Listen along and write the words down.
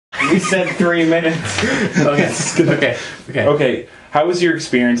We said 3 minutes. Okay. How was your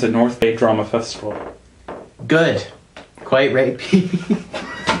experience at North Bay Drama Festival? Good. Quite rapey.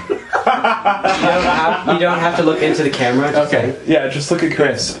 You don't have to look into the camera. Okay. Yeah, just look at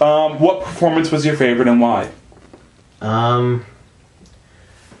Chris. What performance was your favorite and why?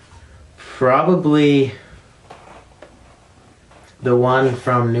 Probably the one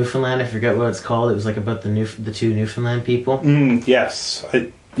from Newfoundland. I forget what it's called. It was like about the two Newfoundland people. Yes.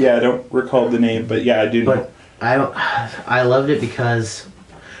 I don't recall the name, but yeah, I do know. But I loved it because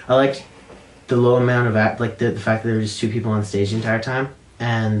I liked the low amount of the fact that there were just two people on stage the entire time,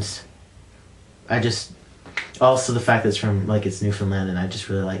 and I just also the fact that it's from it's Newfoundland, and I just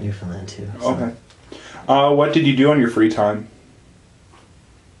really like Newfoundland too. So. Okay. What did you do on your free time?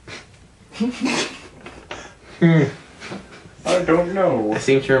 I don't know. I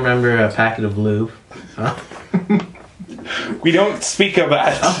seem to remember a packet of lube. We don't speak of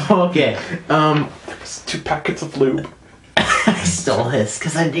that. Oh, okay. It's 2 packets of lube. I stole his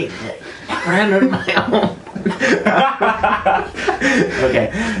because I needed it. I ran out of my own.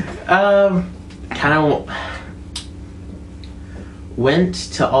 Okay. Kind of went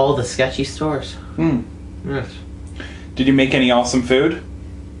to all the sketchy stores. Yes. Did you make any awesome food?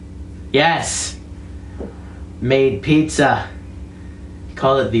 Yes. Made pizza.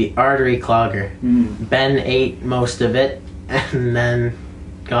 Called it the artery clogger. Ben ate most of it and then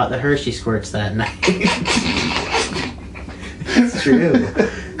got the Hershey squirts that night. It's true.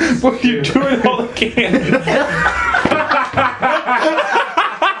 Would you do it all again?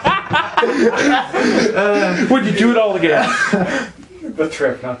 Would you do it all again? The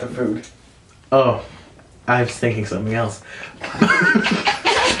trip, not the food. Oh, I was thinking something else.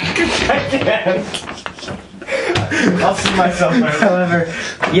 I'll see myself there. However,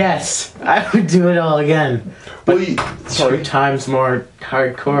 yes, I would do it all again. But 2 times more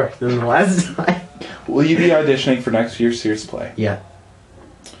hardcore than the last time. Will you be auditioning for next year's Sears play? Yeah.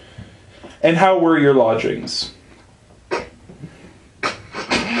 And how were your lodgings?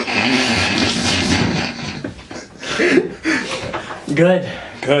 Good.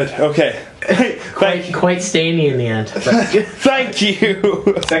 Good. Okay. Quite stainy in the end. But Thank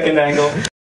you. Second angle.